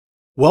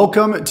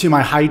Welcome to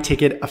my high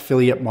ticket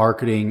affiliate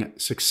marketing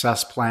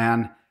success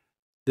plan.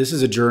 This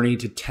is a journey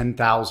to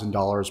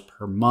 $10,000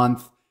 per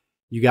month.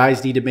 You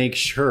guys need to make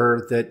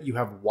sure that you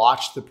have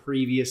watched the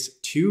previous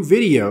two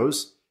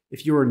videos.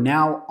 If you are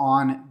now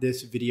on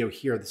this video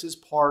here, this is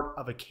part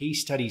of a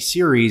case study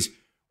series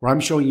where I'm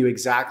showing you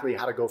exactly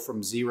how to go from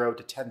 $0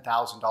 to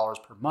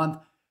 $10,000 per month,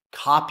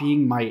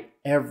 copying my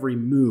every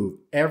move,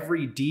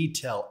 every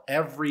detail,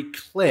 every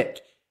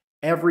click,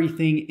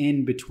 everything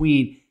in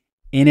between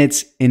in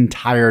its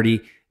entirety.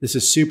 This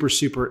is super,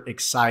 super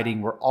exciting.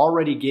 We're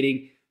already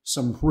getting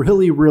some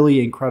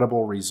really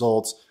incredible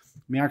results.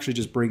 Let me actually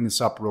just bring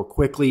this up real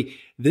quickly.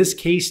 This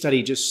case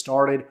study just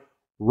started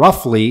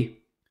roughly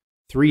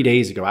 3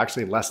 days ago,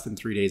 actually less than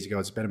 3 days ago.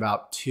 It's been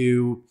about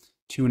two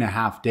and a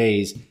half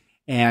days.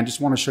 And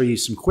just want to show you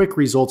some quick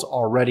results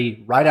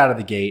already right out of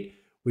the gate.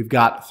 We've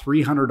got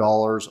 $300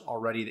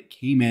 already that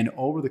came in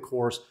over the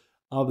course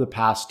of the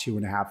past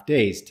 2.5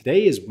 days.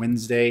 Today is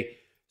Wednesday,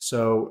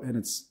 and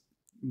it's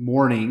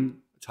morning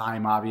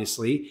time,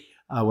 obviously,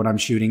 when I'm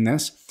shooting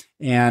this.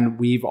 And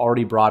we've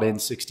already brought in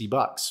 60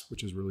 bucks,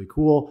 which is really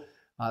cool.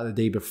 The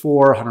day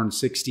before,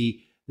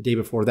 160. The day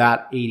before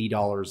that,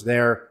 $80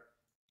 there.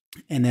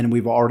 And then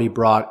we've already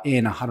brought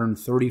in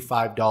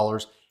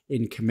 $135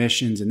 in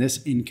commissions in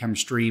this income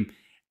stream.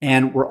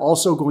 And we're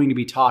also going to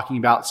be talking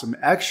about some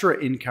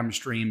extra income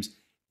streams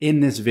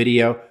in this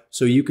video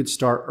so you could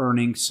start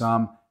earning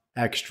some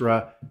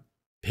extra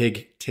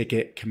big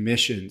ticket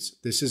commissions.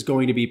 This is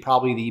going to be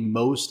probably the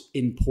most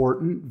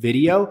important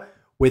video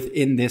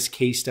within this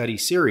case study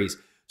series.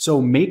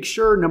 So make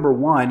sure, number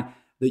one,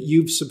 that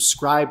you've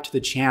subscribed to the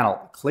channel.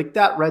 Click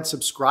that red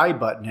subscribe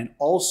button. And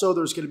also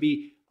there's going to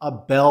be a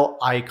bell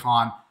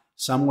icon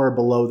somewhere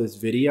below this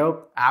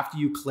video. After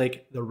you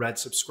click the red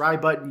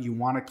subscribe button, you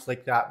want to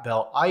click that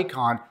bell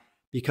icon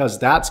because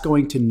that's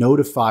going to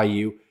notify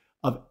you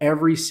of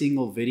every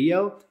single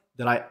video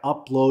that I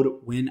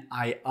upload when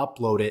I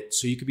upload it.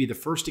 So you could be the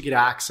first to get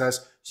access.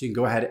 So you can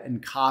go ahead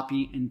and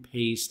copy and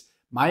paste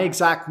my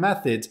exact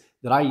methods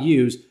that I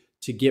use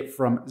to get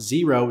from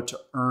 $0 to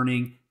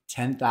earning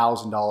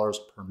 $10,000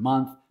 per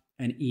month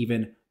and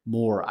even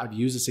more. I've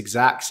used this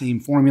exact same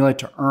formula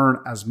to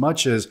earn as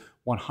much as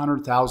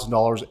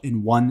 $100,000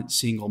 in one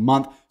single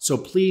month. So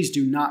please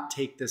do not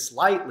take this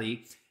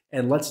lightly,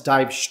 and let's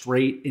dive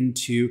straight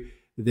into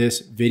this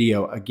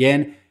video.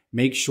 Again,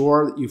 make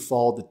sure that you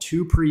follow the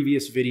two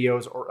previous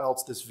videos or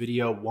else this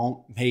video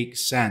won't make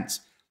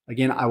sense.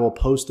 Again, I will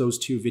post those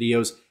two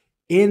videos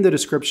in the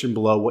description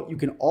below. What you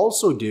can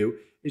also do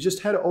is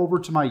just head over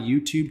to my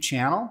YouTube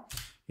channel.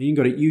 You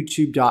can go to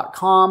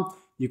youtube.com.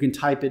 You can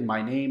type in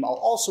my name. I'll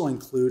also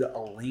include a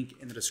link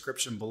in the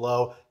description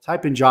below.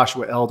 Type in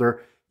Joshua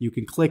Elder. You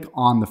can click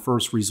on the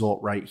first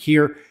result right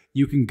here.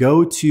 You can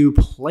go to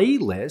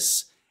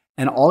playlists,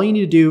 and all you need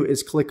to do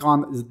is click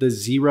on the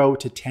 0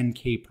 to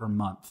 10K per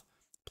month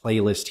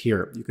playlist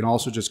here. You can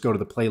also just go to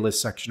the playlist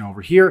section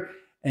over here,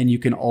 and you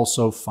can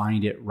also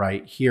find it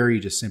right here. You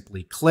just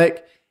simply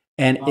click,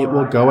 and it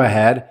will go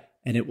ahead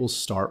and it will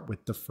start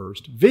with the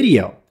first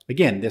video.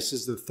 Again, this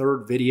is the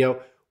third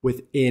video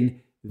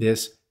within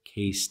this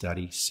case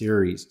study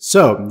series.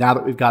 So now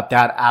that we've got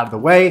that out of the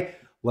way,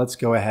 let's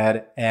go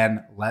ahead and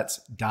let's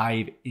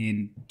dive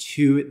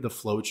into the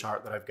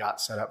flowchart that I've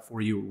got set up for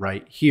you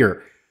right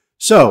here.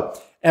 So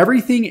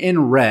everything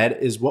in red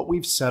is what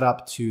we've set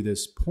up to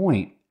this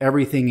point.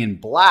 Everything in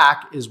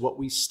black is what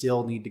we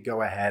still need to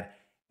go ahead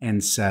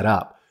and set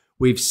up.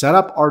 We've set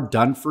up our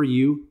done for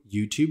you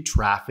YouTube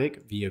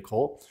traffic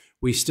vehicle.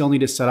 We still need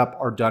to set up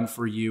our done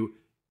for you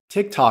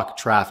TikTok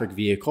traffic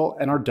vehicle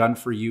and our done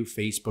for you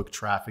Facebook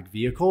traffic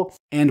vehicle.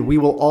 And we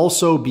will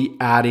also be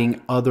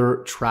adding other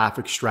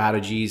traffic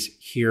strategies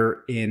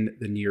here in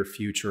the near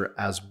future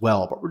as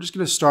well. But we're just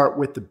going to start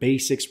with the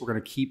basics. We're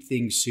going to keep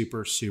things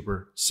super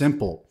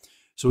simple.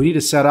 So we need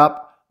to set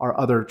up our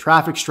other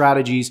traffic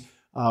strategies.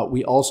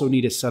 We also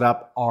need to set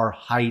up our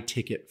high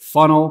ticket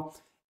funnel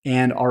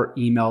and our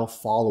email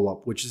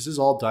follow-up, which this is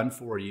all done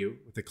for you.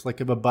 With the click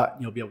of a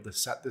button, you'll be able to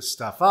set this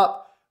stuff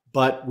up.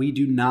 But we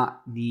do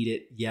not need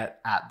it yet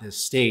at this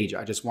stage.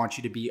 I just want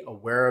you to be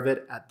aware of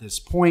it at this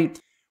point.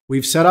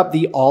 We've set up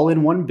the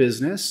all-in-one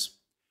business.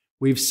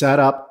 We've set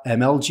up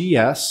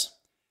MLGS,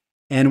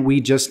 and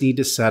we just need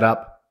to set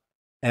up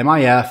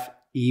MIF,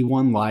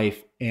 E1U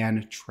Life,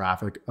 and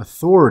Traffic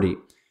Authority.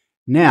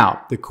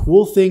 Now, the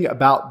cool thing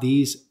about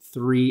these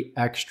three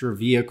extra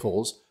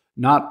vehicles,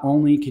 not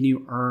only can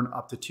you earn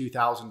up to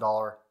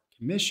 $2,000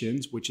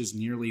 commissions, which is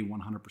nearly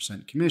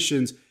 100%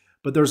 commissions,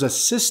 but there's a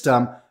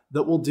system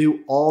that will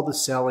do all the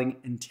selling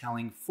and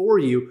telling for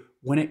you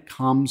when it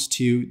comes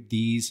to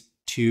these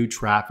two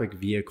traffic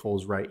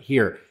vehicles right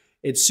here.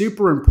 It's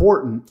super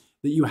important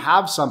that you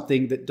have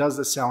something that does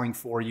the selling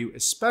for you,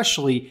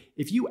 especially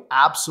if you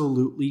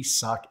absolutely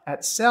suck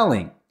at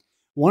selling.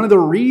 One of the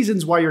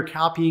reasons why you're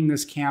copying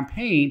this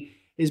campaign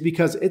is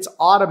because it's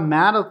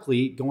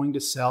automatically going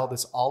to sell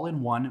this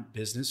all-in-one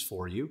business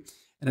for you,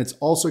 and it's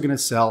also going to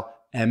sell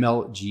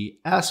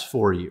MLGS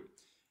for you.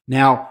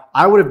 Now,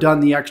 I would have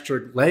done the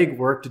extra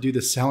legwork to do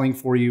the selling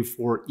for you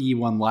for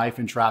E1 Life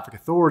and Traffic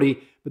Authority,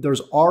 but there's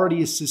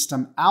already a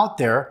system out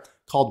there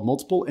called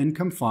Multiple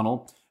Income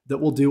Funnel that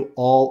will do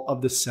all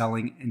of the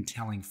selling and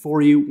telling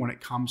for you when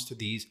it comes to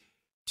these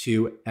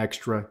two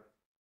extra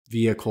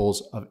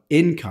vehicles of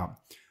income.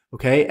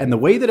 Okay, and the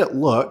way that it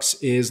looks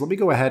is, let me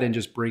go ahead and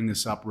just bring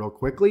this up real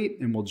quickly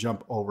and we'll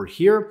jump over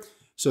here.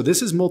 So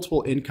this is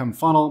Multiple Income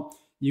Funnel.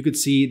 You could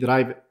see that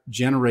I've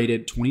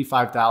generated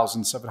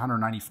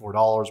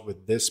 $25,794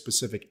 with this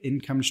specific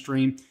income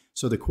stream.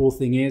 So the cool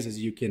thing is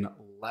you can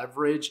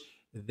leverage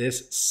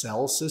this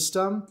sell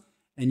system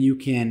and you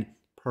can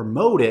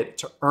promote it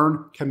to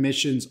earn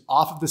commissions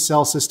off of the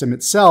sell system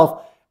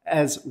itself,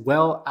 as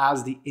well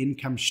as the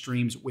income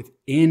streams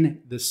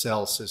within the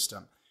sell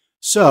system.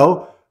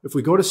 So if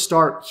we go to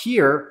start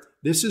here,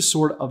 this is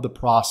sort of the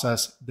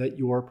process that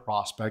your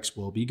prospects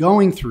will be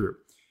going through.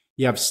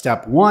 You have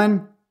step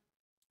one,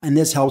 and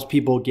this helps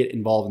people get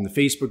involved in the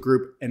Facebook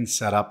group and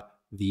set up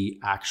the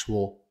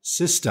actual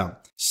system.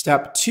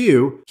 Step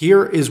two,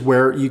 here is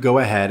where you go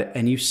ahead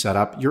and you set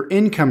up your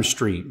income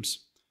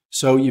streams.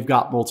 So you've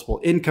got Multiple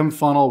Income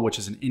Funnel, which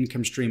is an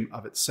income stream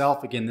of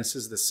itself. Again, this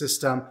is the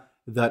system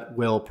that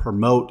will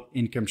promote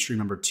income stream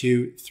number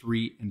 2,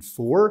 3, and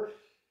 4.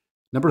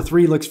 Number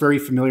 3 looks very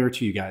familiar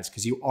to you guys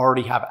because you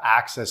already have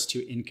access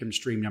to income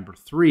stream number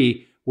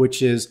 3,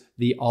 which is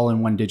the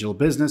all-in-one digital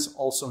business,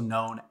 also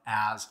known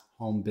as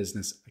Home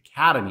Business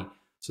Academy.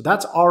 So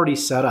that's already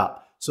set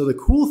up. So the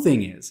cool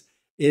thing is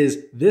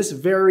this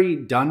very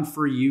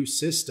done-for-you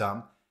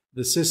system,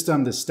 the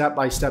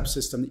step-by-step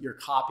system that you're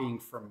copying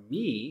from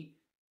me,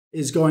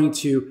 is going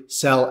to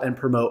sell and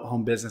promote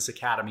Home Business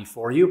Academy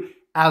for you,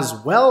 as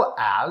well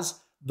as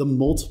the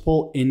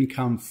Multiple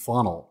Income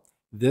Funnel,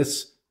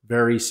 this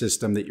very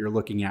system that you're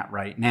looking at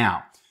right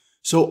now.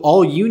 So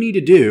all you need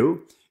to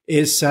do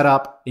is set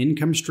up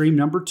income stream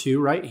number 2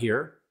 right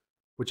here,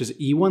 which is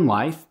E1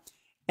 Life,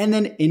 and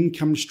then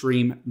income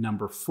stream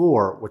number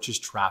 4, which is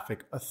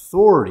Traffic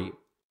Authority,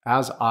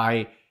 as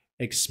I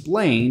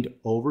explained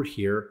over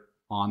here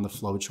on the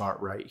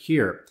flowchart right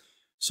here.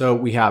 So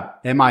we have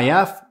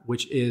MIF,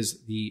 which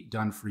is the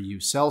done-for-you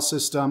sell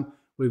system.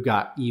 We've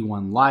got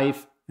E1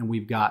 Life, and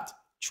we've got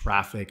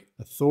Traffic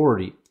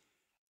Authority.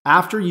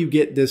 After you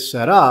get this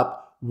set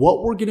up,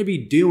 what we're going to be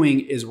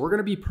doing is we're going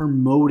to be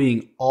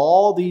promoting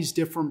all these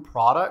different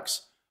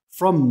products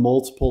from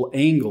multiple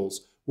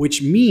angles,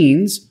 which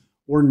means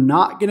we're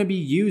not going to be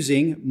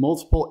using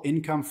Multiple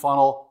Income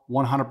Funnel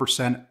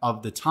 100%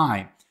 of the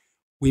time.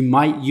 We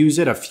might use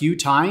it a few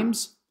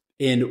times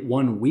in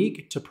 1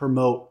 week to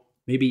promote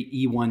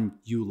maybe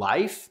E1U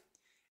Life.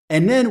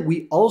 And then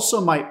we also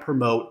might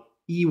promote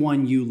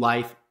E1U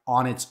Life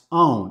on its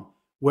own,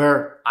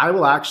 where I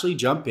will actually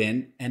jump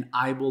in and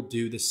I will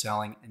do the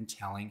selling and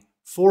telling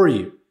for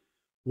you.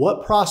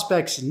 What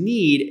prospects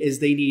need is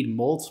they need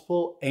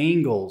multiple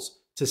angles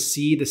to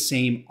see the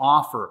same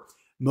offer.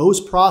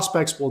 Most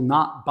prospects will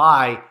not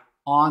buy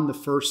on the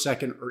first,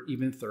 second, or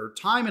even third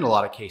time in a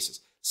lot of cases.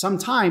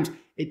 Sometimes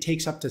it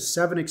takes up to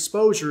 7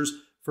 exposures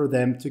for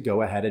them to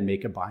go ahead and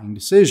make a buying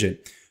decision.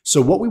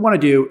 So what we want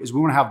to do is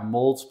we want to have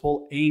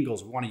multiple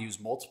angles. We want to use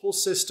multiple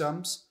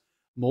systems,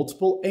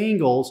 multiple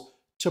angles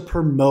to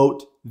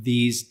promote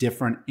these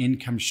different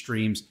income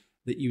streams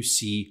that you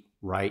see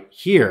right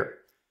here.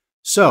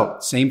 So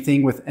same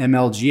thing with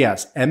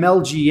MLGS.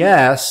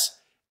 MLGS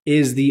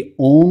is the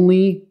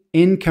only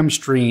income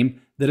stream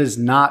that is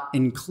not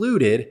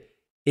included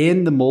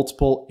in the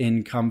multiple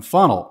income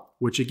funnel,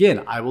 which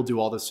again, I will do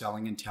all the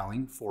selling and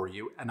telling for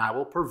you, and I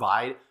will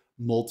provide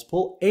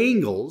multiple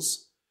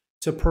angles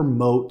to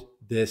promote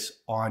this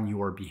on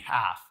your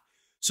behalf.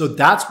 So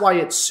that's why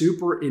it's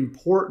super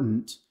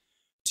important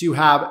to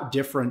have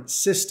different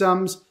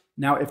systems.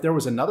 Now, if there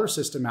was another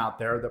system out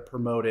there that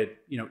promoted,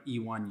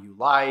 E1U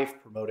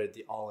Life, promoted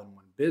the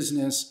all-in-one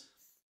business,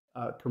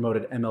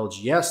 promoted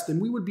MLGS, then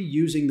we would be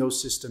using those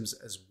systems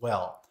as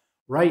well.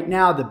 Right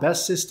now, the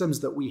best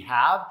systems that we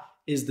have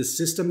is the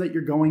system that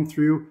you're going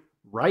through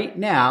right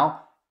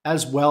now,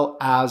 as well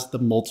as the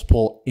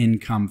multiple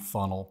income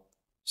funnel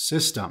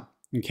system.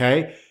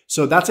 Okay,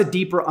 so that's a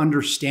deeper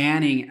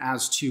understanding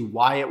as to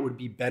why it would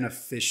be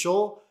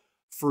beneficial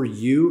for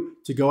you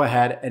to go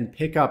ahead and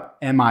pick up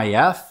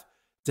MIF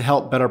to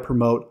help better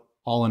promote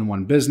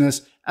all-in-one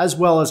business, as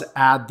well as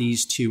add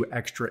these 2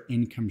 extra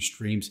income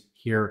streams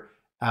here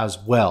as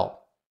well.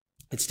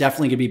 It's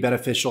definitely going to be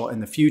beneficial in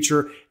the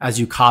future as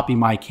you copy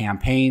my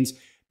campaigns,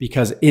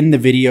 because in the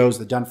videos,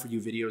 the done-for-you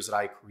videos that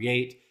I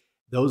create,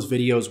 those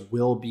videos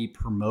will be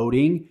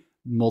promoting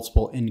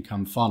multiple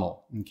income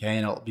funnel, okay?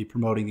 And it'll be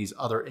promoting these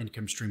other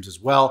income streams as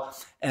well.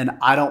 And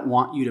I don't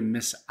want you to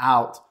miss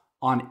out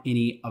on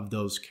any of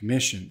those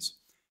commissions.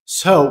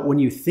 So when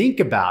you think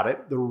about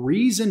it, the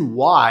reason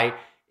why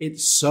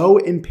it's so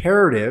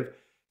imperative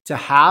to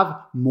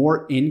have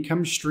more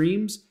income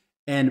streams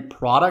and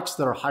products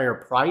that are higher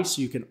price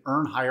so you can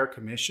earn higher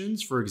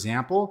commissions, for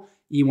example,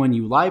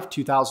 E1U Life,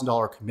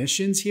 $2,000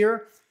 commissions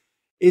here,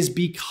 is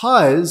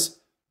because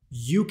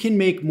you can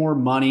make more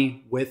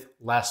money with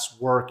less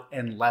work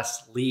and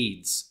less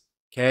leads.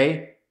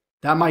 Okay.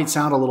 That might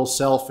sound a little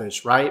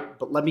selfish, right?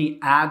 But let me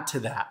add to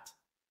that.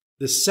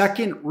 The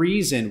second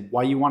reason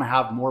why you want to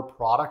have more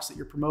products that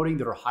you're promoting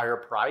that are higher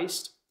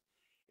priced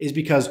is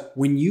because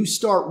when you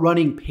start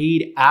running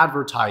paid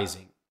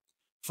advertising,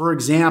 for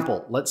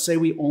example, let's say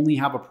we only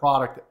have a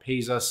product that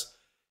pays us,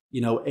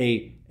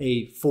 a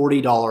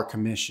 $40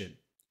 commission.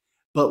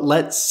 But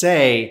let's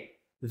say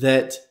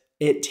that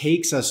it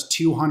takes us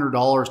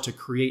 $200 to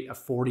create a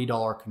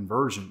 $40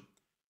 conversion.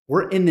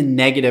 We're in the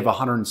negative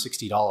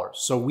 $160.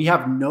 So we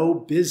have no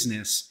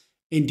business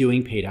in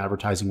doing paid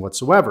advertising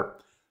whatsoever.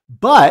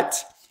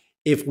 But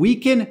if we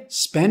can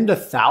spend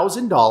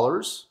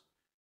 $1,000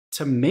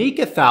 to make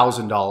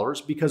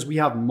 $1,000 because we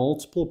have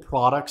multiple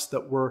products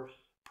that we're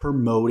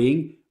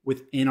promoting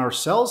within our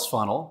sales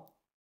funnel,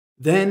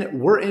 then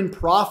we're in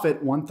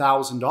profit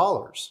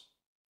 $1,000.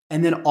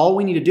 And then all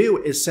we need to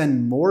do is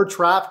send more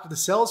traffic to the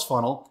sales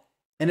funnel,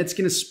 and it's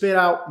going to spit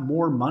out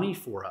more money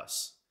for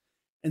us.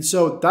 And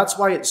so that's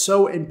why it's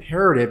so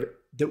imperative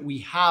that we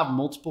have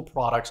multiple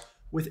products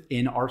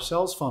within our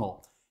sales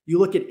funnel. You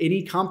look at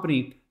any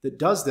company that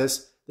does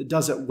this, that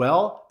does it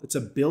well, that's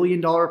 $1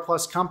 billion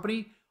plus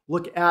company.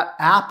 Look at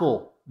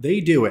Apple. They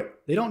do it.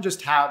 They don't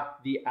just have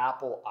the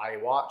Apple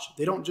iWatch.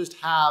 They don't just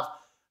have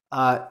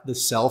the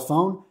cell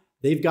phone.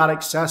 They've got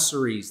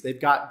accessories.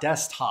 They've got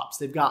desktops.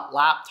 They've got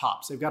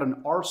laptops. They've got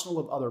an arsenal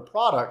of other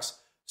products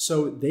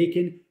so they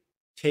can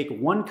take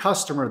one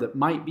customer that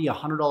might be a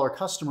 $100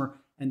 customer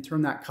and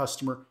turn that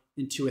customer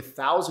into a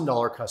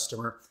 $1,000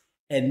 customer.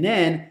 And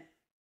then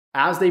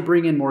as they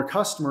bring in more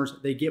customers,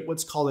 they get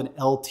what's called an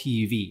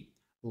LTV,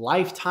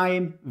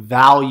 lifetime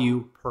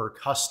value per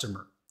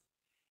customer.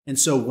 And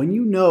so when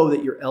you know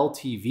that your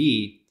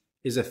LTV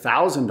is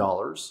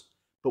 $1,000,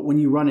 but when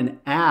you run an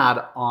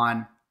ad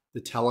on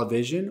the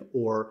television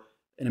or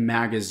in a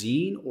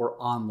magazine or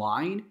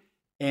online,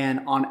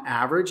 and on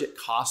average it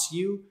costs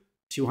you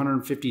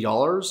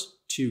 $250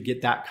 to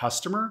get that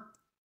customer,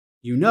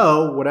 you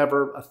know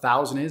whatever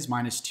 1,000 is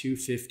minus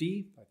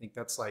 250, I think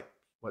that's like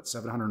what,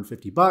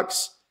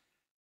 $750.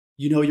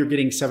 You know you're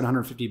getting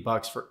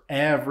 $750 for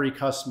every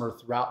customer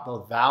throughout the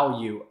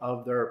value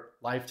of their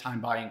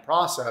lifetime buying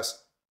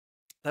process.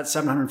 That's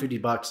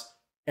 $750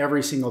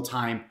 every single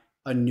time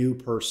a new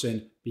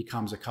person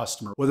becomes a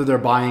customer. Whether they're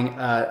buying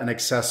an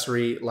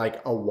accessory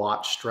like a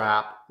watch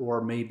strap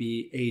or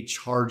maybe a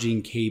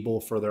charging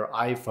cable for their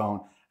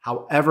iPhone,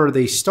 however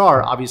they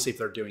start, obviously if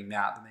they're doing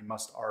that, then they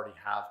must already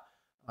have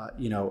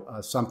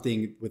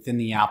something within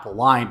the Apple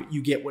line, but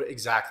you get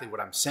exactly what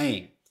I'm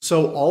saying.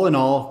 So all in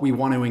all, we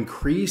want to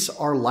increase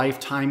our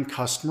lifetime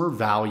customer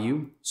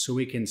value so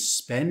we can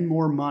spend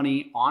more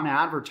money on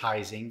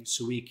advertising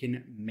so we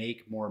can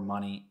make more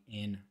money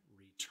in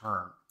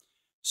return.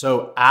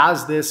 So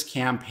as this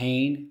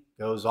campaign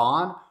goes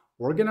on,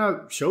 we're going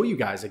to show you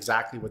guys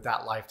exactly what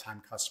that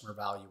lifetime customer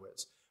value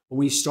is. When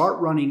we start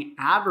running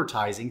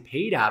advertising,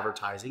 paid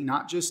advertising,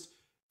 not just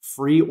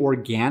free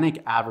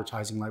organic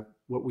advertising like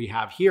what we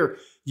have here,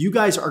 you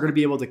guys are going to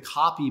be able to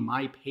copy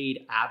my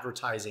paid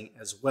advertising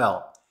as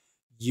well.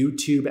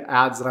 YouTube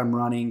ads that I'm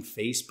running,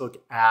 Facebook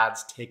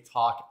ads,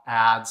 TikTok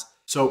ads.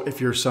 So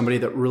if you're somebody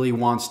that really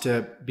wants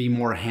to be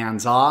more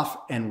hands-off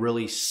and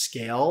really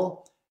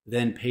scale,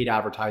 then paid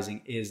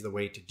advertising is the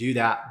way to do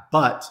that.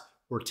 But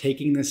we're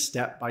taking this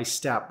step by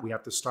step. We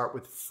have to start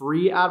with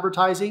free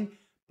advertising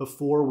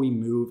before we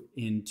move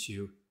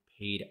into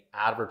paid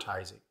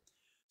advertising.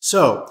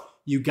 So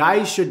you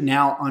guys should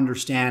now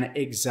understand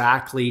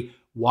exactly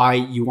why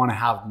you want to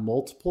have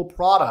multiple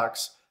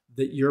products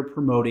that you're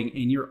promoting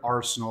in your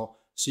arsenal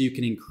so you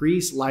can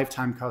increase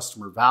lifetime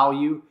customer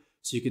value,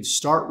 so you can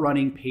start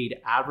running paid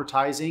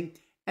advertising,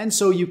 and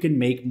so you can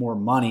make more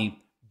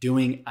money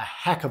doing a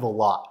heck of a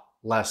lot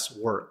less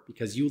work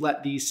because you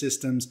let these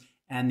systems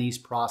and these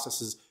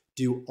processes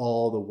do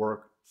all the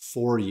work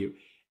for you.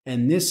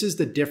 And this is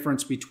the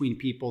difference between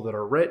people that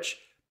are rich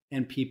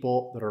and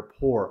people that are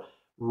poor.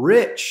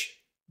 Rich,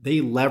 they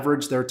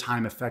leverage their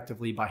time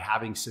effectively by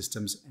having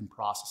systems and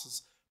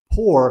processes.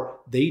 Poor,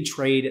 they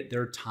trade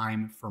their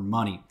time for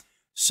money.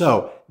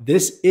 So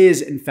this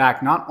is, in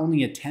fact, not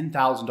only a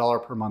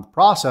 $10,000 per month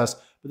process,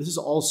 but this is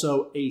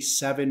also a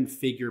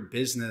 7-figure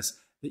business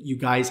that you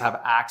guys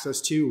have access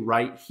to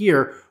right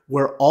here,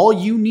 where all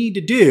you need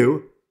to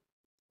do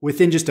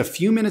within just a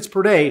few minutes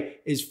per day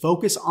is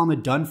focus on the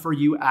done for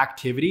you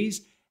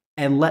activities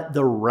and let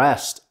the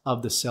rest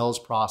of the sales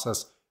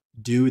process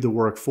do the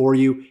work for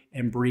you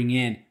and bring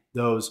in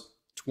those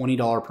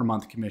 $20 per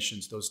month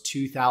commissions, those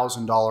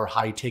 $2,000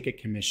 high ticket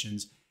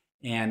commissions.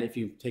 And if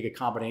you take a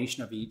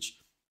combination of each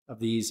of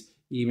these,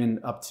 even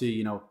up to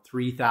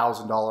 $3,000,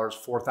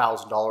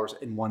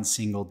 $4,000 in one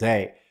single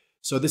day.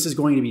 So this is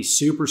going to be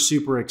super,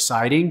 super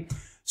exciting.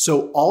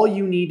 So all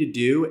you need to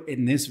do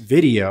in this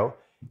video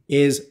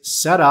is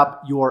set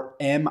up your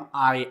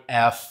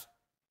MIF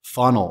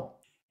funnel.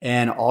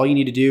 And all you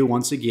need to do,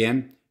 once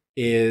again,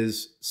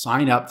 is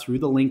sign up through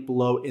the link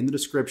below in the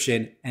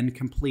description and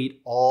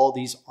complete all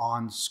these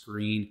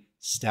on-screen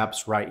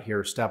steps right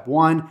here. Step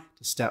 1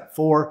 to step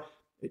 4.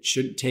 It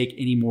shouldn't take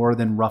any more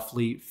than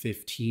roughly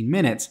 15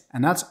 minutes.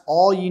 And that's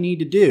all you need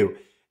to do.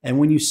 And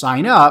when you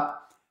sign up,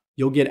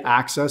 you'll get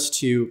access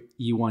to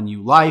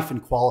E1U Life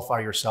and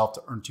qualify yourself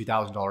to earn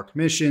 $2,000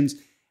 commissions.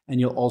 And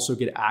you'll also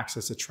get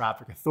access to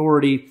Traffic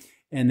Authority.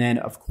 And then,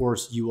 of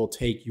course, you will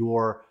take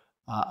your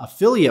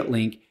affiliate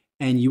link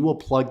and you will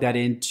plug that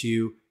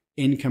into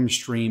income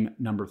stream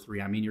number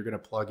 3. I mean, you're going to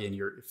plug in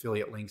your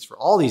affiliate links for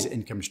all these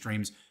income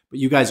streams, but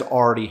you guys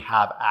already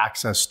have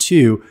access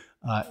to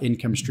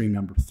income stream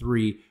number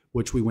 3,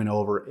 which we went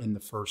over in the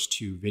first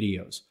 2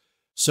 videos.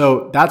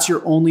 So that's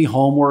your only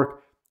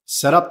homework.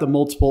 Set up the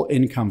multiple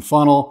income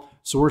funnel.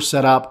 So we're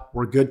set up,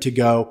 we're good to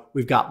go.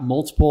 We've got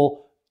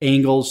multiple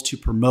angles to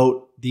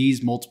promote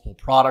these multiple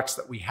products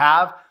that we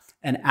have.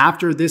 And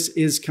after this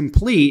is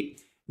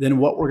complete, then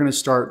what we're going to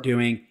start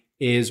doing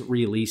is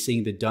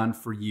releasing the done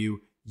for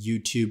you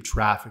YouTube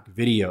traffic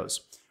videos.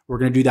 We're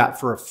going to do that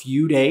for a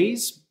few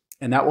days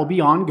and that will be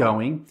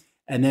ongoing.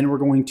 And then we're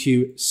going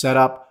to set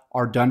up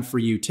our done for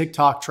you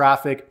TikTok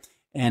traffic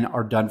and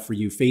our done for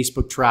you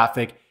Facebook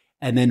traffic.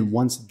 And then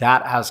once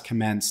that has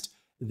commenced,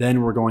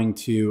 then we're going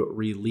to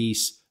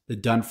release the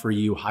done for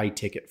you high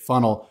ticket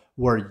funnel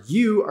where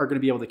you are going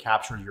to be able to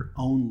capture your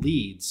own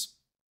leads.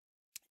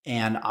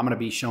 And I'm going to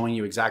be showing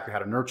you exactly how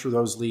to nurture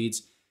those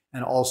leads.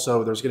 And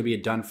also there's going to be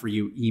a done for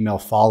you email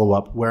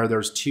follow-up where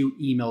there's 2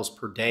 emails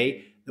per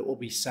day that will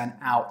be sent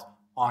out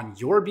on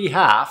your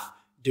behalf,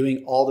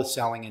 doing all the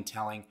selling and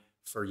telling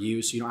for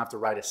you. So you don't have to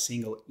write a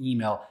single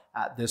email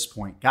at this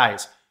point.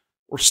 Guys,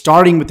 we're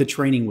starting with the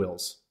training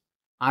wheels.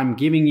 I'm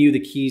giving you the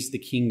keys to the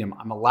kingdom.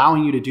 I'm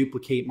allowing you to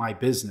duplicate my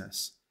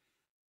business.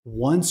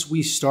 Once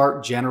we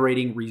start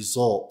generating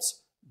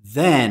results,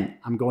 then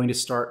I'm going to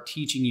start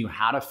teaching you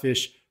how to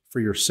fish for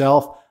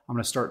yourself. I'm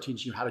going to start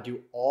teaching you how to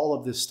do all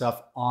of this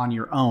stuff on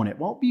your own. It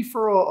won't be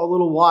for a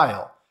little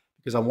while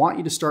because I want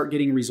you to start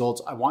getting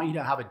results. I want you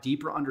to have a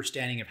deeper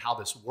understanding of how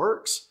this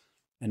works.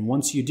 And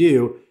once you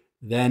do,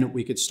 then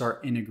we could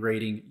start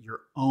integrating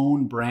your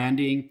own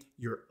branding,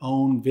 your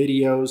own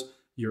videos,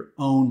 your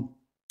own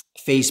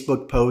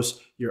Facebook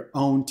posts, your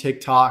own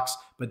TikToks,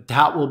 but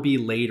that will be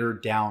later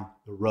down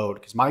the road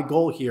because my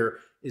goal here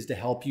is to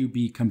help you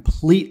be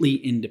completely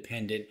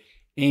independent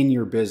in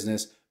your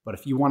business. But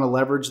if you want to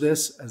leverage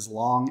this, as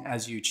long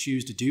as you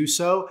choose to do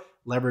so,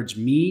 leverage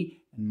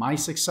me and my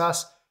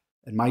success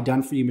and my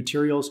done for you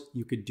materials,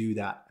 you could do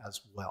that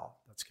as well.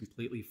 That's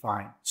completely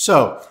fine.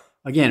 So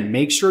again,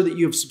 make sure that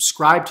you have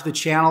subscribed to the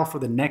channel for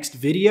the next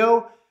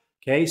video.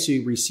 Okay, so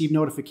you receive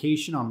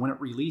notification on when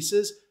it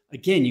releases.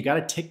 Again, you got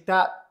to tick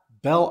that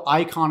bell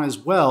icon as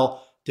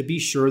well to be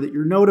sure that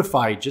you're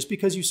notified. Just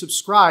because you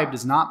subscribe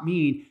does not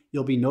mean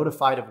you'll be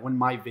notified of when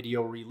my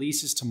video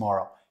releases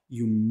tomorrow.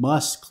 You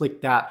must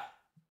click that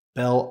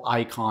bell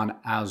icon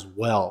as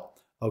well.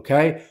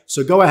 Okay,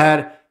 so go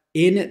ahead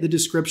in the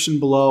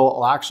description below.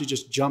 I'll actually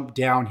just jump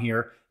down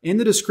here. In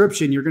the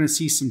description, you're going to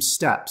see some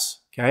steps.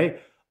 Okay,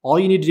 all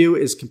you need to do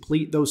is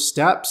complete those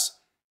steps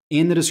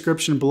in the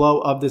description below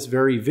of this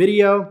very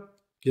video.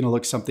 It's going to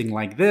look something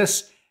like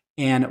this.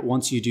 And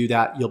once you do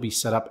that, you'll be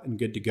set up and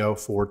good to go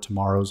for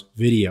tomorrow's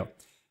video.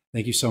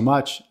 Thank you so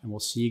much, and we'll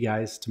see you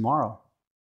guys tomorrow.